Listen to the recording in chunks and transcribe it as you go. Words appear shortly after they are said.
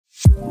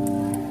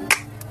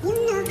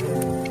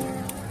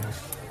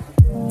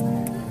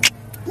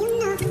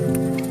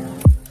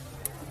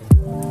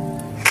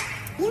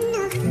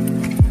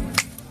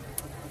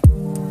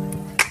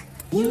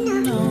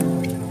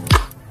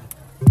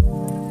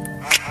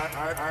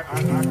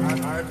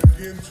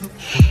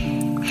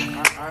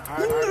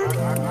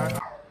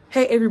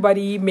Hey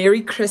everybody,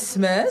 Merry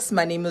Christmas.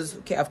 My name is,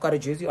 okay, I've got a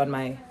jersey on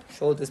my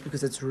shoulders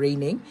because it's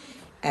raining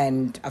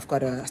and I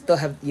still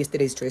have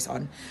yesterday's dress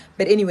on.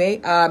 But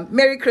anyway,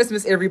 Merry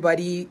Christmas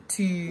everybody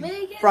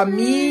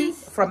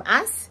from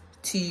us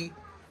to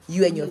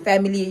you and your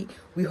family.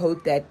 We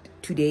hope that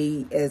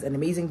today is an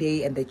amazing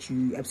day and that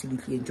you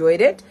absolutely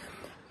enjoyed it.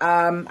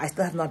 I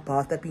still have not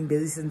bathed. I've been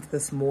busy since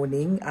this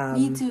morning.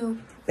 Me too.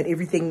 But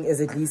everything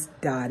is at least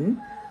done.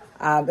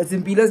 It's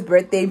Mpilo's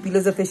birthday.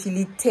 Mpilo's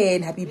officially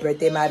 10. Happy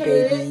birthday, my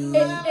baby.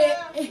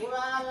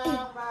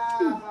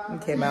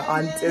 Okay, my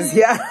aunt is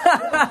here.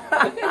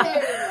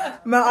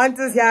 My aunt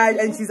is here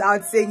and she's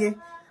out singing.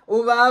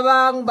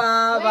 Ubabang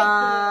baba.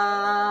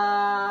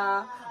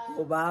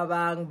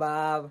 Ubabang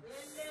baba.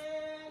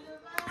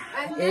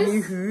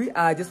 Anywho,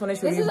 I just want to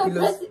show you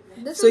Mpilo's.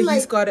 So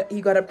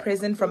he got a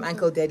present from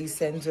Uncle Daddy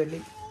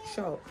Senzoli.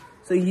 Sure.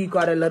 So he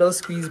got a little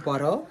squeeze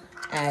bottle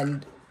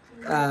and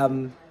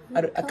a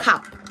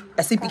cup,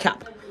 a sippy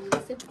cup.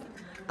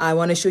 I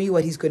want to show you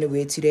what he's going to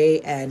wear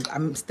today, and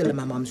I'm still in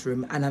my mom's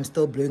room and I'm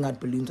still blowing out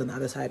balloons on the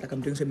other side. Like,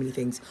 I'm doing so many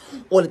things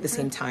all at the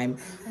same time.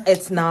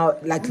 It's now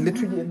like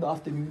literally in the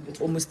afternoon.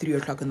 It's almost 3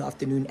 o'clock in the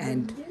afternoon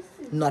and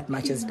not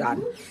much is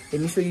done.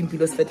 Let me show you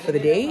Mpilo's fit for the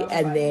day,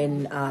 and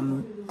then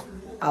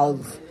I'll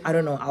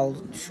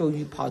show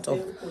you part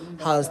of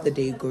how's the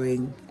day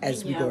going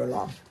as we go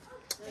along.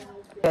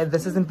 Yeah,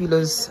 this is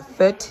Mpilo's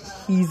fit.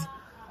 He's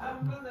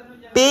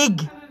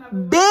big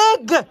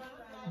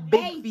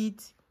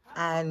feet,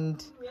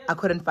 and I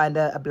couldn't find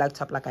a black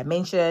top like I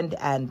mentioned,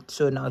 and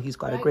so now he's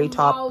got a gray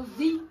top,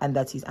 and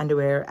that's his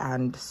underwear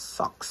and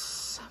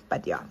socks.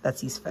 But yeah,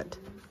 that's his fit.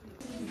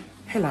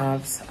 Hey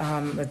loves,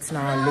 it's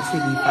now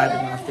literally 5 in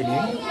the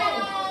afternoon.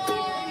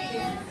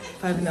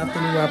 5 in the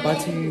afternoon, we're about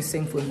to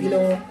sing for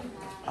Mpilo.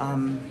 A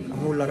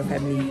whole lot of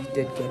family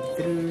did get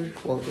through.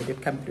 Well, they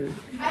did come through.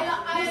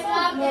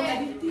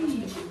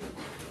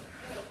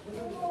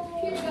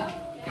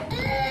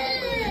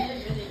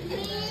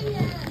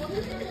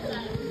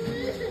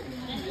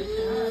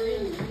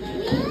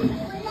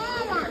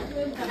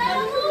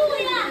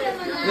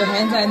 Your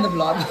hands are in the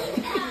vlog.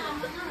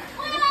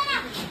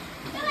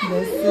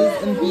 This is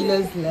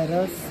Mpilo's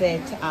little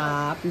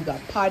setup. We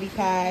got party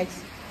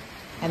packs,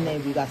 and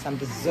then we got some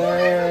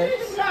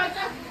desserts.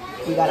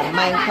 We got a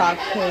Minecraft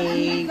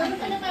cake.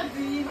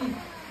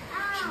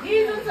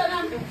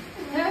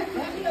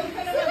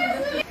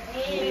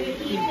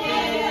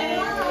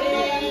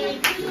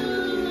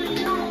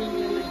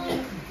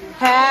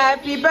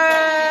 Happy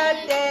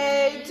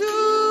birthday to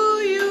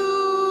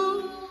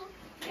you.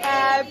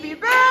 Happy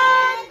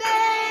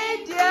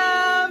birthday,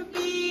 dear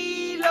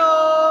Mpilo.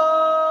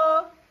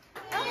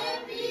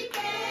 Happy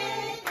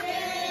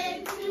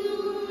birthday to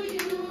you.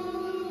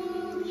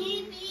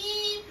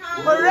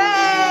 Hooray!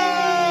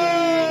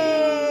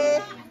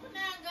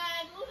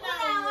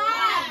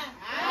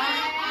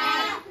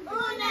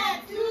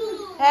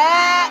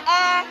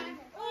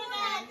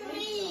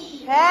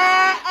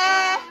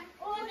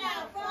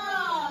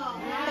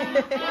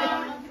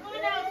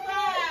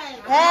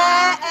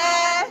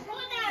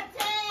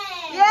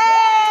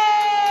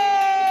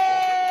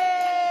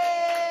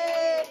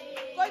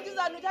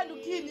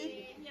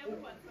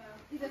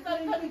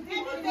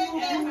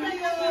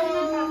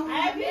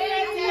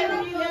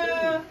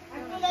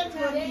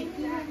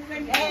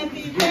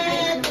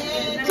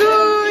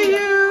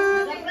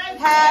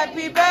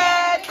 Happy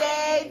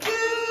birthday to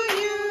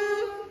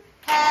you.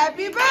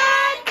 Happy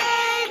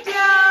birthday,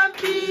 dear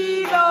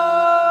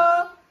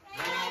Mpilo.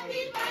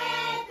 Happy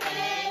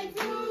birthday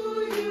to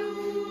you.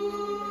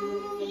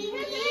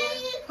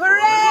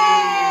 Hooray!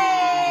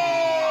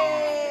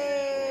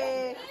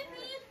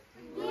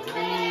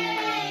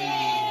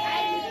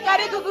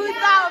 Kari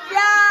kukuta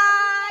opya,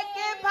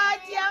 ke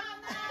patia.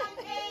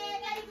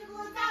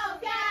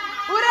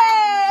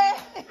 Hooray!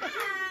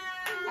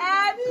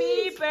 Happy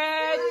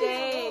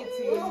birthday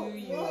to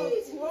you.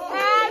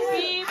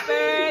 Happy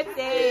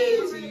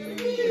birthday to you.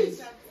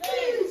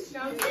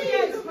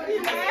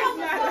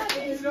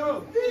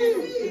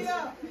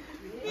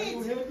 Are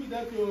you happy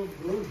that you're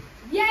grown?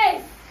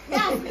 Yes.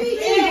 Now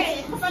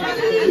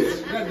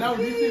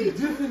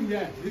listen,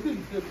 yeah.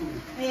 Listen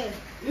carefully.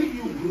 If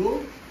you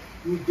grow,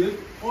 you get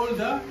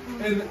older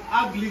and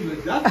ugly.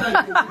 That's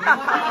like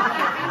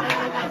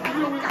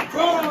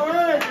go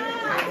away.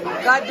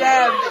 God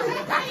damn.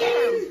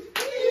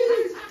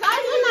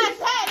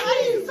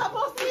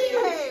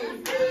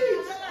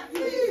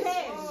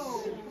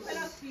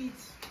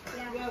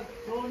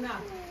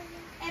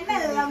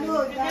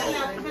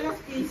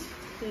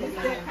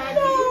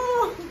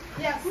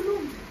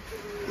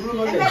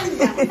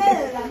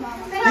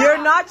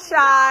 You're not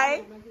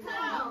shy.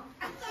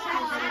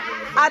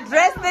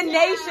 Address the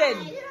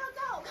nation.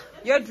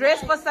 You're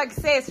dressed for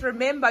success.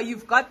 Remember,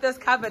 you've got this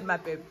covered, my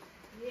babe.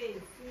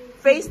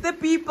 Face the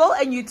people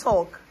and you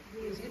talk.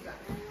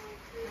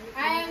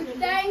 I am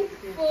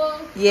thankful.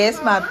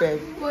 Yes, my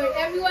babe. For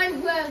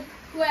everyone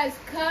who has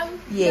come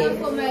yes.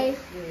 for my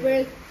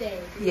birthday.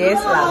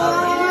 Yes,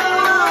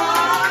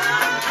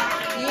 love.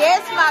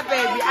 my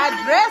baby.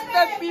 Address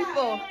the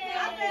people.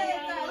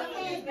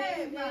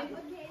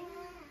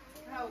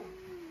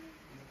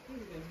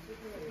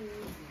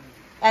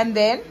 And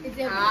then? Thank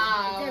you,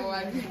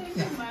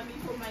 mommy,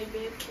 for my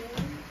birthday.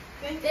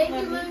 Thank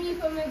you, mommy,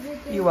 for my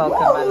birthday. You're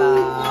welcome, my love.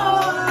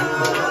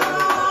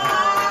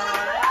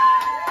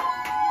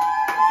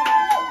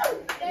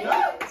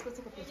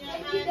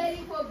 Thank you,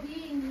 Daddy, for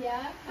being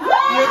here.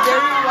 You're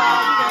very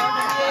welcome.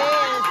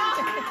 Yes.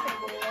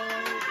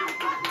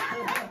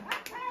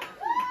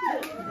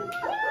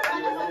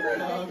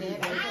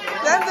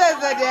 That's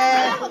the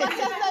dad.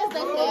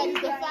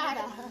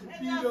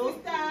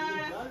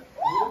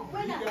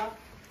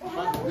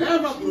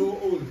 Never grow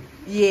old.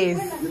 Yes.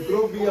 You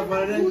grow be a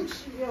parent.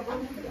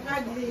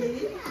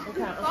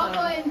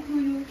 Papa and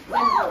Kulu.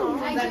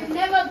 I could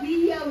never be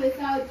here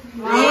without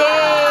you.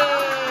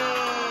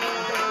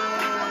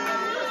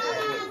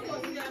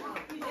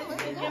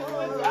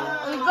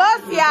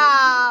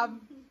 Ngosiam.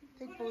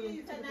 Take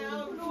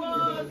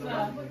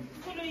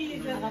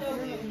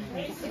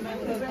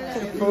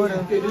photo.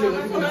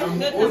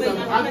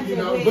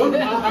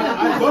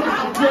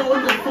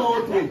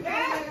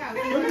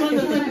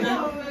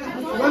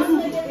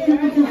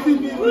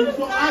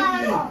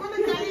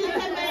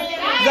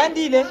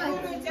 Zandile.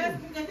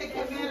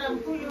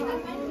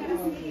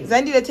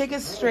 Zandile, take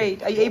it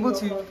straight. Are you able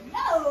to?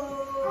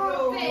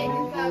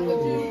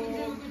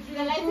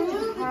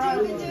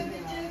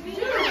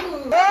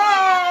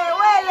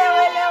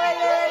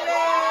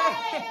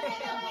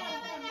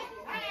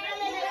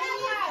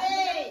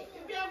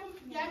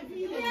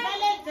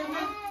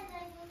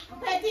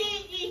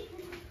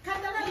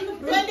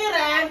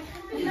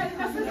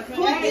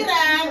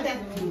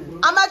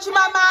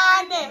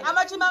 Amachimamane,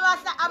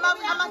 amachimamasa,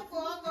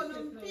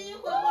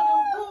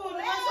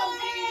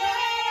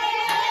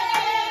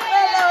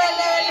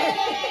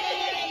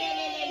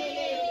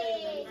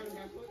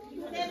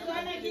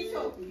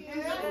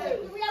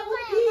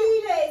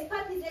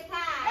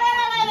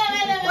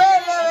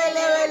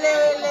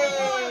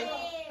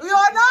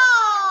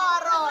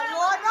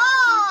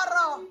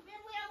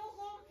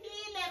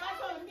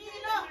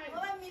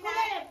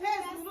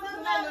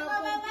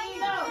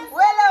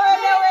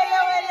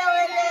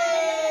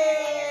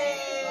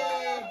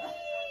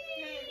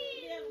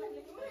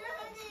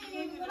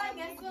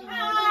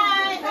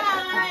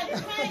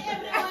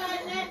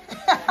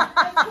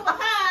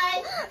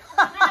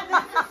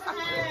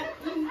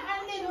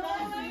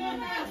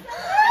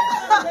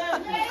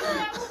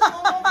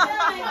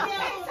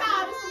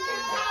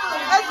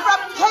 It's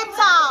from Cape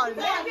Town.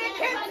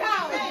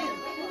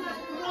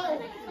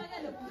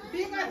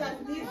 Bigger than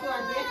this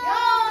one.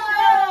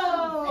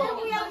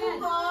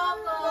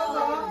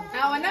 I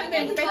want to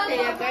make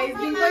better, guys.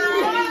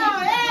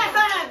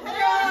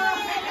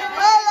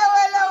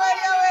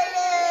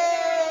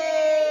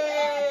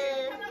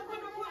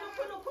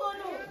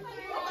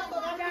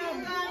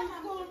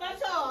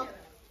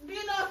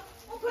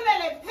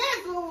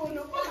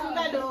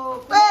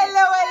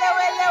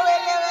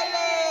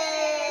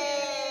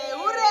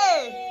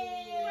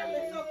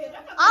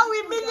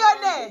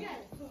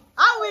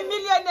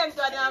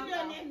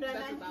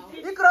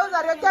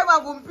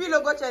 Mpilo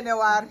go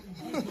January.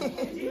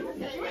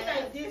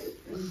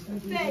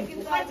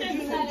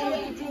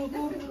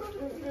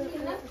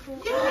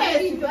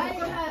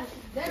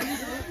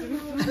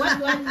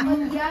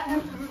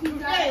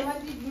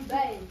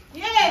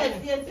 Yes,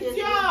 it's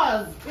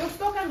yours. You're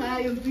stuck on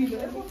my Mpilo.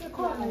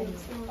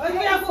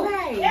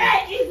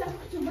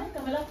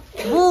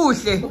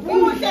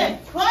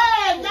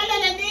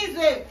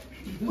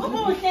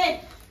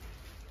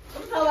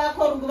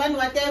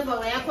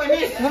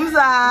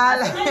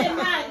 Ngumzala.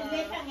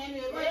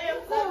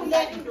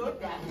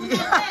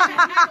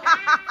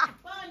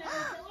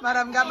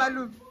 Madam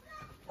Gamalu.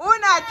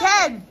 Una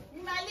 10.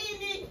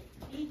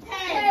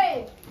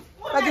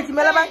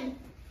 Bagithimela ba?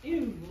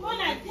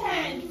 Una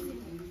 10.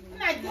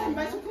 Una 10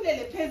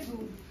 basukhulele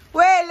phezulu.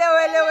 Wele.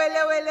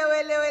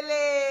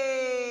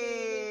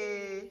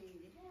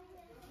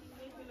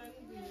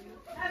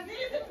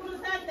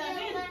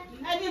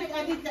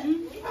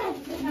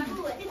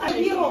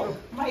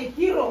 My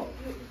hero.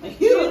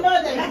 You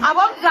know that.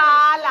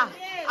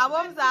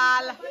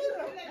 Abomzala.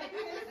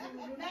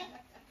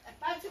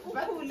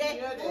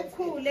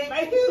 Ukhule.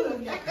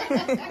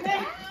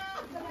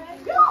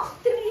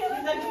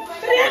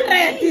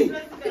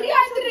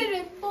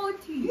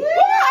 340.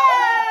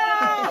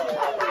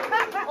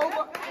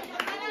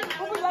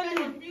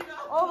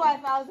 Over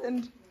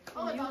 1,000.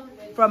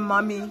 From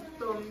mommy.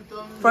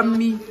 From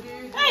me.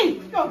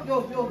 Hey! Yo.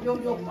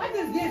 What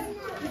is this?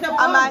 It's a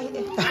bomb.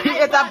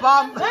 It's a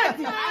bomb.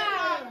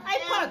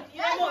 iPod.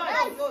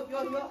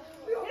 Yo.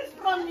 It's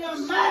from your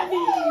mommy.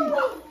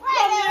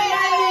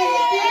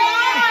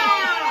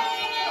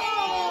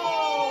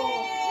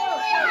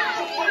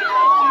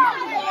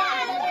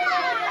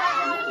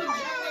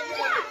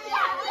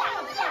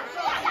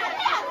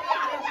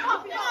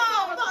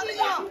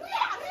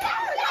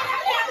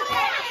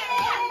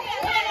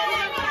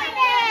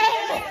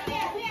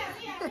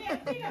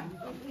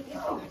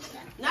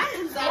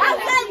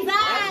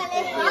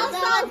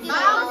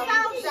 Awusandale.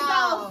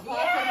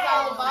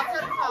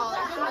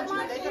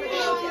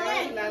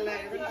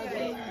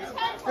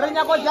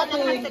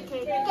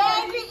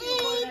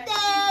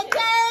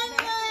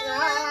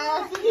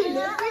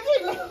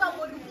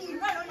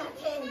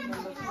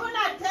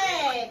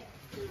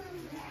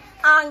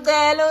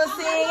 Angelo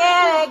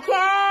singing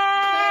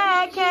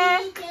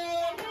cake.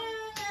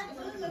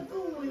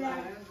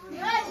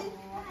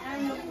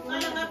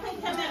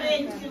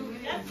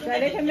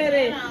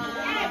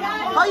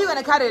 How are you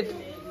gonna cut it?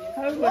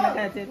 How are you gonna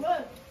cut it?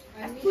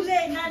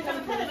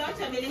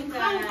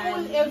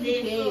 Every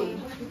day.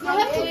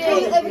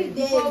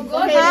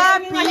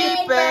 Happy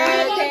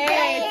birthday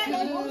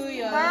to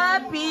you.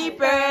 Happy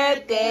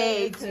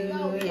birthday to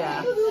you.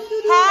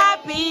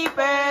 Happy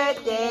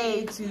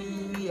birthday to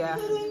you.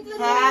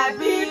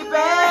 Happy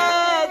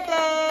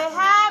birthday.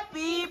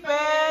 Happy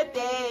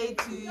birthday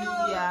to you.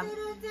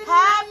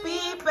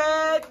 Happy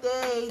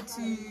birthday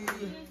to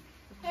you.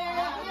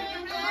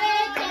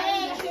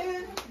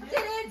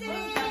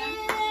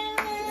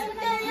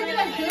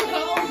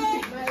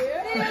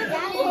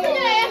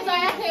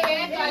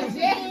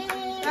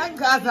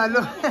 Cut.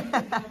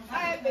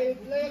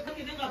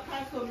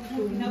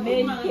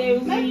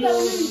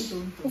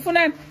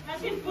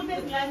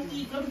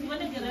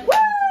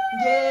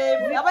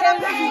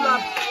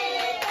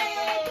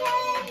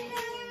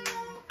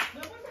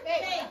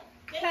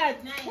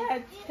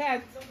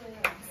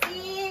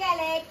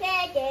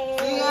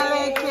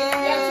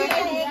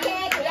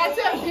 That's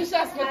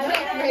ambitious for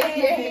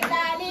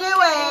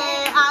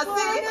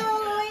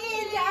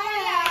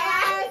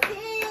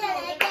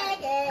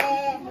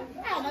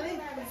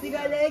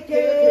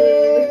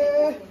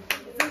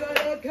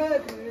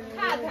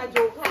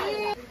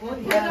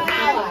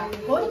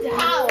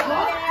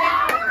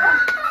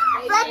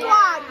That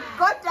one,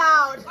 go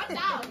down.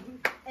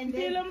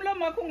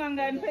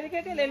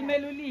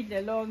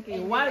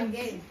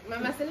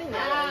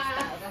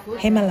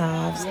 Hey my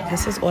loves,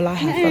 this is all I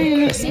have for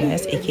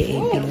Christmas, aka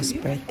Mpilo's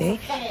birthday.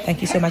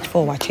 Thank you so much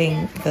for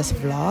watching this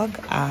vlog.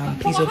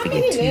 Please don't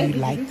forget to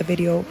like the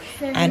video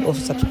and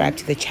also subscribe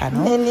to the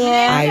channel.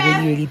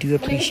 I really do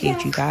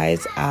appreciate you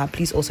guys.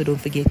 Please also don't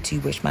forget to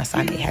wish my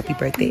son a happy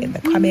birthday in the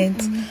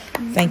comments.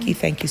 Thank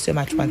you so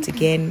much once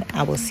again.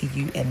 I will see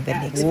you in the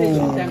next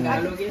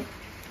vlog.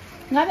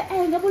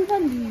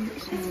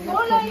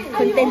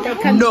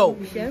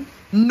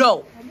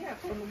 No.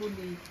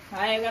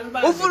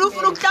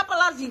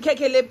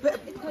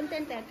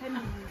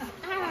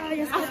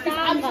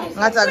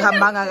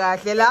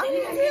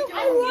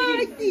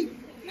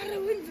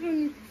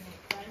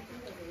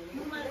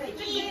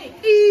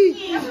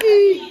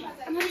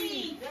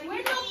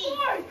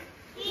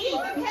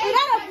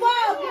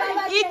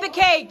 Eat the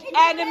cake,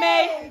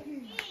 anime.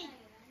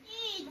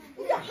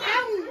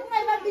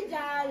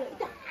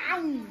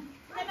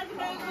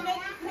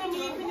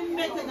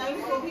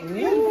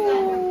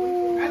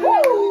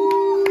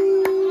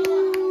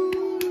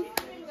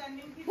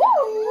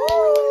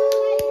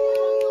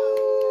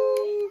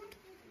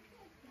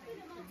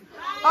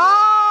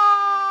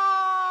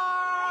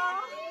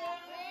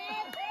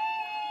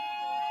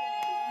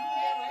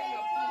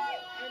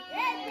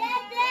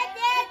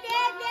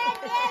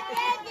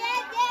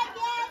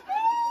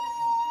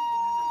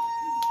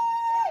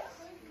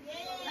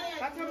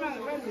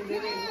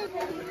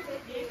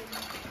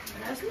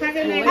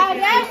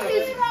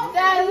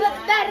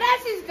 The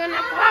rest is gonna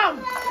come.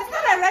 It's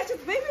not a rash,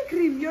 it's baby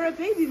cream. You're a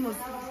baby, must.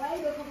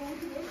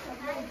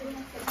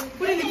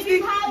 Put it in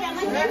the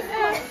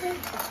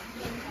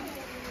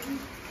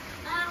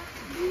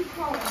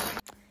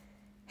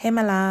Hey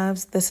my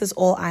loves, this is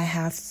all I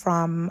have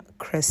from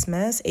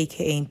Christmas,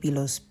 aka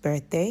Mpilo's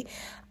birthday.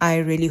 I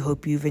really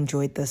hope you've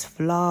enjoyed this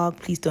vlog.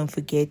 Please don't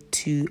forget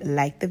to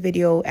like the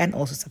video and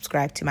also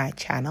subscribe to my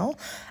channel.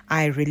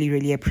 I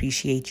really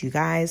appreciate you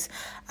guys.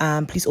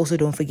 Please also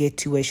don't forget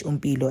to wish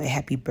Mpilo a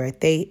happy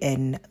birthday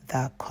in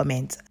the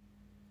comments.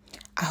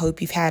 I hope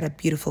you've had a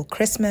beautiful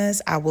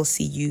Christmas. I will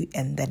see you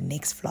in the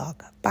next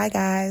vlog. Bye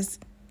guys.